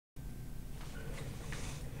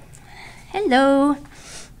Hello.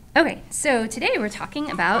 Okay, so today we're talking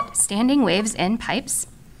about standing waves in pipes.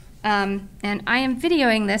 And I am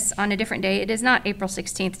videoing this on a different day. It is not April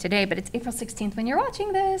 16th today, but it's April 16th when you're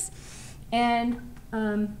watching this. And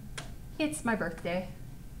it's my birthday.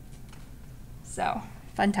 So,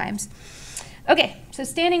 fun times. Okay, so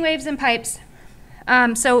standing waves in pipes.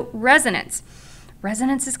 So resonance.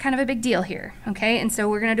 Resonance is kind of a big deal here, okay? And so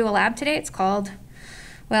we're going to do a lab today. It's called,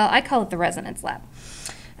 well, I call it the resonance lab.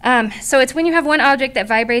 So it's when you have one object that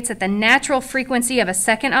vibrates at the natural frequency of a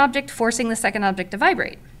second object, forcing the second object to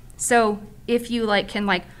vibrate. So if you can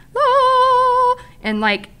la, and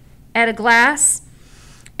at a glass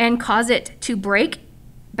and cause it to break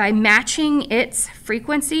by matching its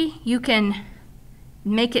frequency, you can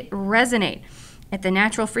make it resonate at the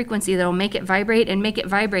natural frequency that'll make it vibrate and make it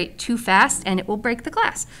vibrate too fast and it will break the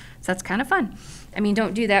glass. So that's kind of fun. I mean,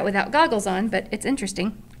 don't do that without goggles on, but it's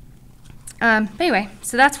interesting. Anyway,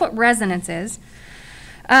 so that's what resonance is.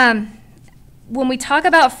 When we talk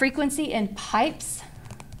about frequency in pipes,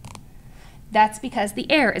 that's because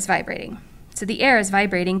the air is vibrating. So the air is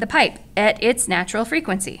vibrating the pipe at its natural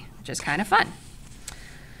frequency, which is kind of fun.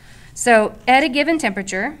 So at a given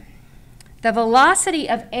temperature, the velocity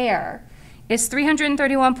of air is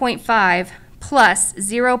 331.5 plus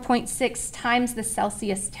 0.6 times the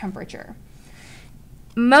Celsius temperature.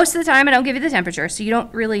 Most of the time, I don't give you the temperature, so you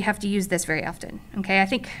don't really have to use this very often, okay? I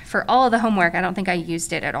think for all of the homework, I don't think I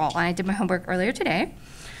used it at all. I did my homework earlier today.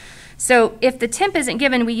 So if the temp isn't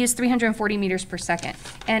given, we use 340 meters per second.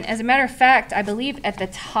 And as a matter of fact, I believe at the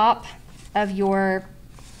top of your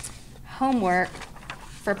homework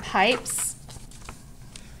for pipes,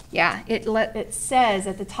 yeah, it says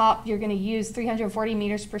at the top you're going to use 340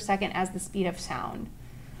 meters per second as the speed of sound.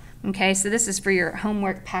 Okay, so this is for your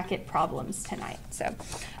homework packet problems tonight. So,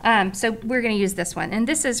 so we're going to use this one. And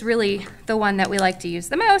this is really the one that we like to use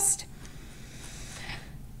the most.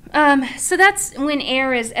 So that's when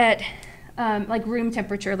air is at room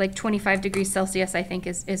temperature, like 25 degrees Celsius, I think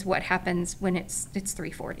is what happens when it's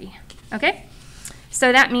 340. Okay?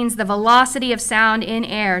 So that means the velocity of sound in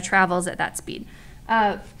air travels at that speed.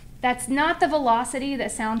 That's not the velocity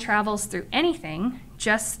that sound travels through anything,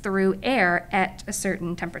 just through air at a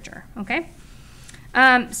certain temperature, okay?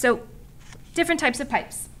 So different types of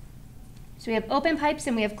pipes. So we have open pipes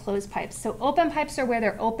and we have closed pipes. So open pipes are where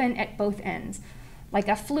they're open at both ends, like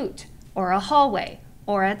a flute or a hallway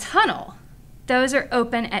or a tunnel. Those are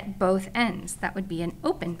open at both ends. That would be an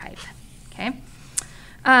open pipe, okay?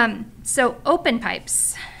 So open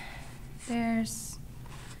pipes, there's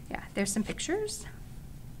some pictures.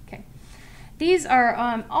 Okay, these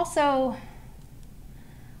are also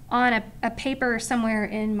on a paper somewhere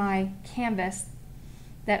in my Canvas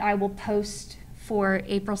that I will post for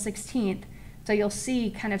April 16th. So you'll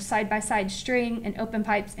see kind of side-by-side string and open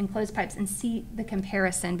pipes and closed pipes and see the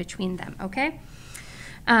comparison between them, okay?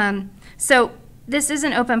 So this is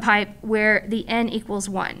an open pipe where the N equals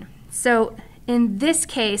 1. So in this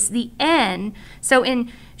case, the N, so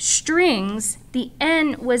in strings, the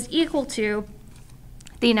N was equal to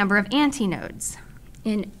the number of antinodes.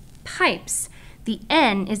 In pipes, the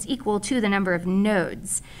N is equal to the number of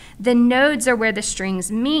nodes. The nodes are where the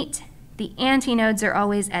strings meet. The antinodes are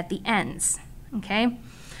always at the ends, okay?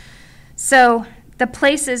 So the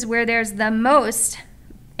places where there's the most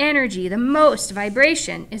energy, the most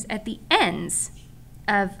vibration is at the ends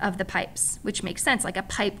of the pipes, which makes sense, like a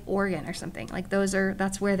pipe organ or something. Like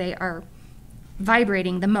that's where they are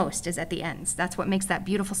vibrating the most, is at the ends. That's what makes that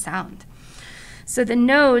beautiful sound. So the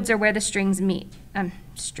nodes are where the strings meet.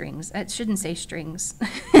 Strings, it shouldn't say strings.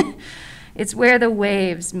 It's where the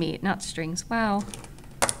waves meet, not strings. Wow.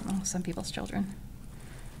 Oh, some people's children.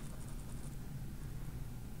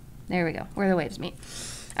 There we go, where the waves meet.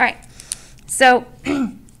 All right, so,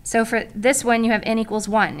 so for this one, you have N equals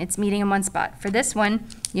 1. It's meeting in one spot. For this one,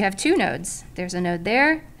 you have two nodes. There's a node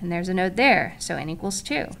there, and there's a node there, so N equals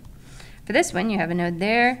 2. For this one, you have a node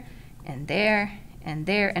there, and there, and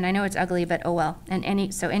there, and I know it's ugly, but oh well,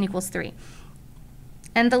 and so N equals 3.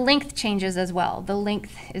 And the length changes as well. The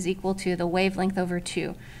length is equal to the wavelength over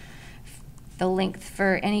 2. The length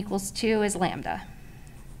for N equals 2 is lambda.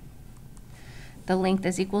 The length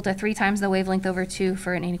is equal to 3 times the wavelength over 2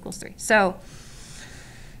 for an N equals 3. So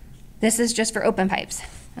this is just for open pipes,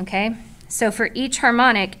 okay? So for each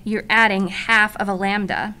harmonic, you're adding half of a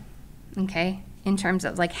lambda, okay, in terms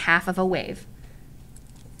of like half of a wave,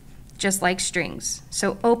 just like strings.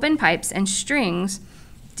 So open pipes and strings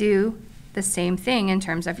do the same thing in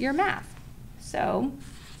terms of your math. So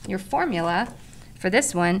your formula for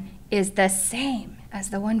this one is the same as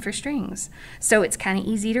the one for strings. So it's kind of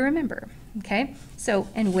easy to remember, okay? So,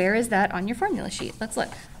 and where is that on your formula sheet? Let's look.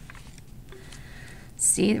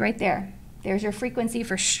 See right there. There's your frequency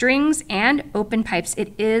for strings and open pipes.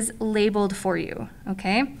 It is labeled for you,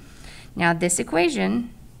 okay? Now this equation,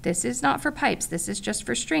 this is not for pipes. This is just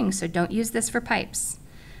for strings, so don't use this for pipes,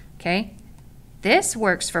 okay? This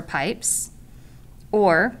works for pipes,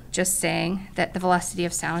 or just saying that the velocity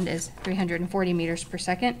of sound is 340 meters per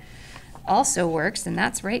second also works, and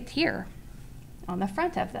that's right here on the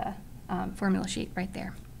front of the formula sheet right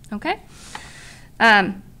there, okay?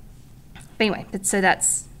 But anyway, so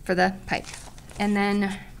that's for the pipe. And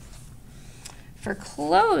then for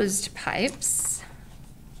closed pipes,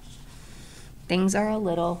 things are a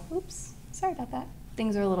little, oops, sorry about that.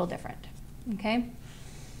 Things are a little different, okay?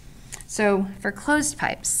 So for closed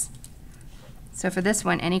pipes, so for this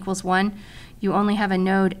one, n equals 1, you only have a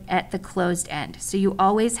node at the closed end. So you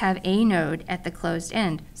always have a node at the closed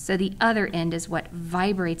end. So the other end is what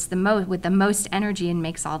vibrates the most with the most energy and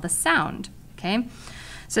makes all the sound, okay?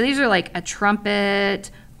 So these are like a trumpet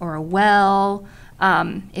or a well.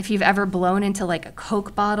 If you've ever blown into like a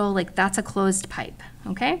Coke bottle, like that's a closed pipe,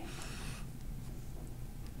 okay?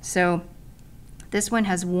 So this one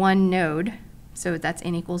has one node, so that's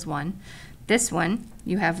n equals 1. This one,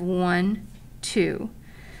 you have 1, 2,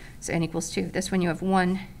 so n equals 2. This one you have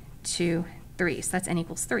 1, 2, 3, so that's n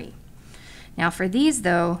equals 3. Now for these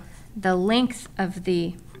though, the length of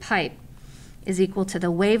the pipe is equal to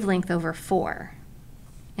the wavelength over 4.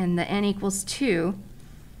 And the n equals 2,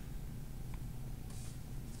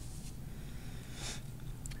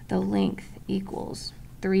 the length equals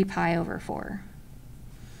 3 pi over 4.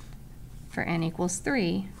 For n equals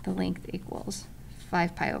 3, the length equals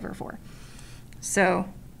 5 pi over 4. So,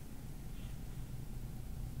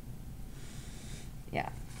 yeah.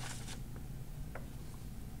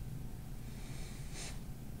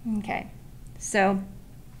 Okay, so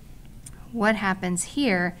what happens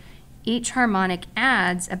here, each harmonic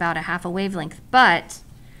adds about a half a wavelength, but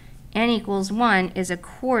n equals 1 is a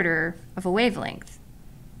quarter of a wavelength.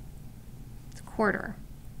 It's a quarter,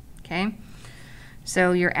 okay?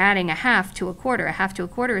 So you're adding a half to a quarter. A half to a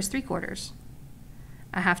quarter is 3/4.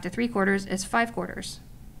 A half to 3/4 is 5/4. Does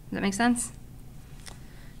that make sense?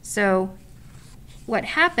 So what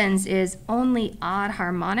happens is only odd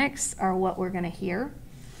harmonics are what we're going to hear.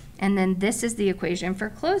 And then this is the equation for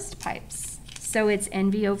closed pipes. So it's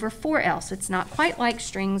NV over 4L. So it's not quite like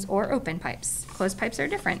strings or open pipes. Closed pipes are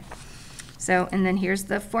different. So, and then here's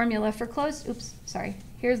the formula for closed,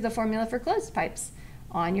 here's the formula for closed pipes.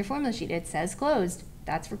 On your formula sheet, it says closed.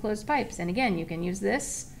 That's for closed pipes. And again, you can use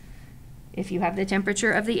this if you have the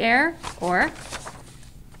temperature of the air, or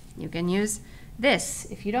you can use this.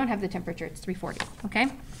 If you don't have the temperature, it's 340,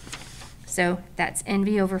 okay? So that's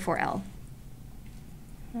NV over 4L.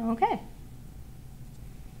 Okay.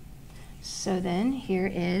 So then here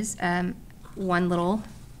is one little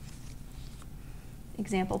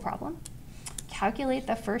example problem. Calculate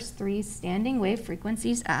the first 3 standing wave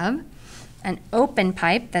frequencies of an open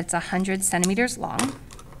pipe that's 100 centimeters long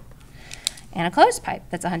and a closed pipe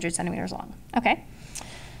that's 100 centimeters long. Okay,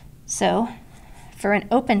 so for an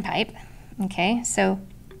open pipe, okay, so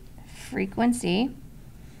frequency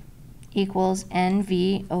equals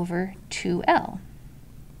NV over 2L.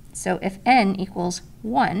 So if N equals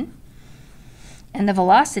 1 and the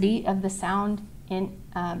velocity of the sound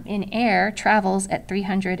in air travels at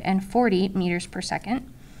 340 meters per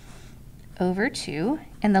second over 2,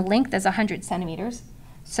 and the length is 100 centimeters,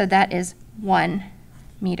 so that is 1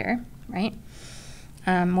 meter, right?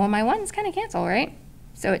 Well, my 1's kind of cancel, right?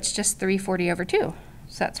 So it's just 340 over 2.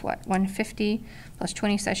 So that's what, 150 plus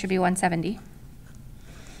 20, so that should be 170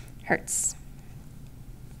 hertz.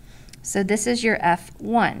 So this is your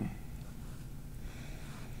F1.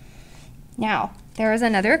 Now, there is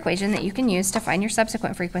another equation that you can use to find your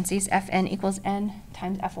subsequent frequencies, Fn equals n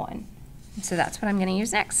times F1. So that's what I'm going to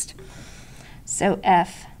use next. So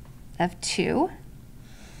F of 2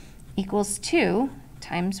 equals 2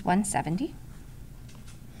 times 170.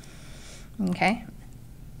 Okay,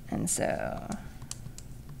 and so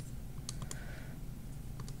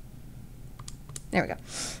there we go.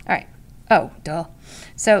 All right. Oh, duh.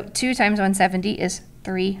 So 2 times 170 is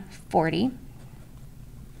 340.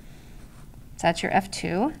 So that's your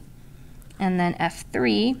F2. And then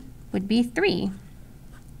F3 would be 3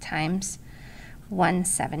 times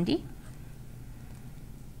 170.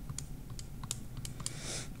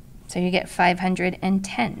 So you get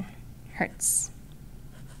 510 hertz.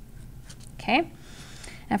 Okay?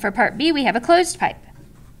 And for part B, we have a closed pipe.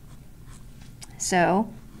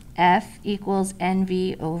 So F equals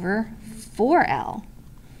NV over 4L.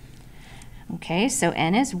 Okay, so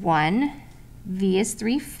N is 1, V is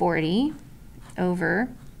 340 over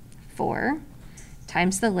 4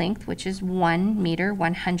 times the length, which is 1 meter.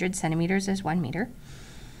 100 centimeters is 1 meter.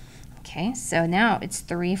 Okay, so now it's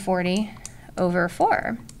 340 over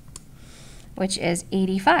 4, which is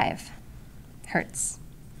 85 hertz.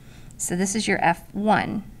 So this is your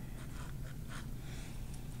F1.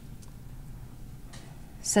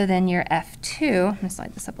 So then your F2, I'm going to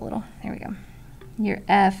slide this up a little. There we go. Your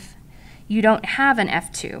F, you don't have an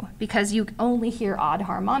F2 because you only hear odd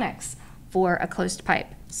harmonics for a closed pipe.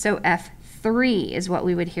 So F3 is what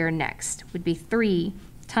we would hear next, would be 3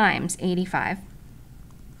 times 85.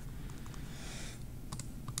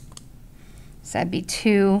 So that'd be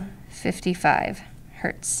 255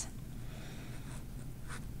 hertz.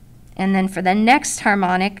 And then for the next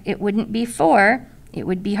harmonic, it wouldn't be 4, it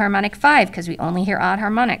would be harmonic 5 because we only hear odd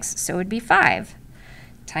harmonics. So it would be 5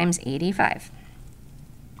 times 85,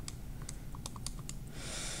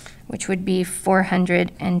 which would be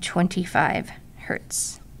 425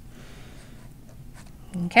 hertz.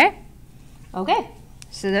 Okay? Okay,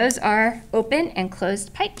 so those are open and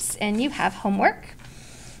closed pipes, and you have homework.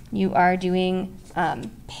 You are doing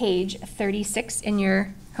page 36 in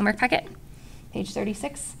your homework packet, page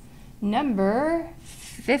 36, number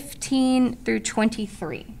 15 through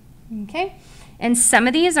 23, okay? And some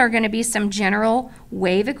of these are going to be some general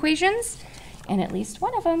wave equations, and at least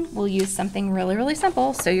one of them will use something really, really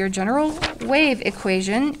simple. So your general wave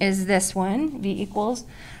equation is this one, V equals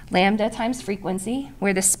lambda times frequency,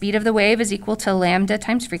 where the speed of the wave is equal to lambda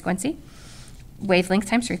times frequency, wavelength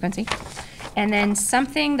times frequency. And then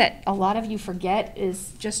something that a lot of you forget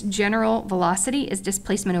is just general velocity is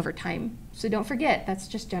displacement over time. So don't forget, that's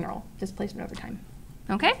just general displacement over time.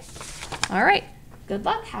 Okay? All right. Good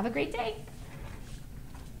luck. Have a great day.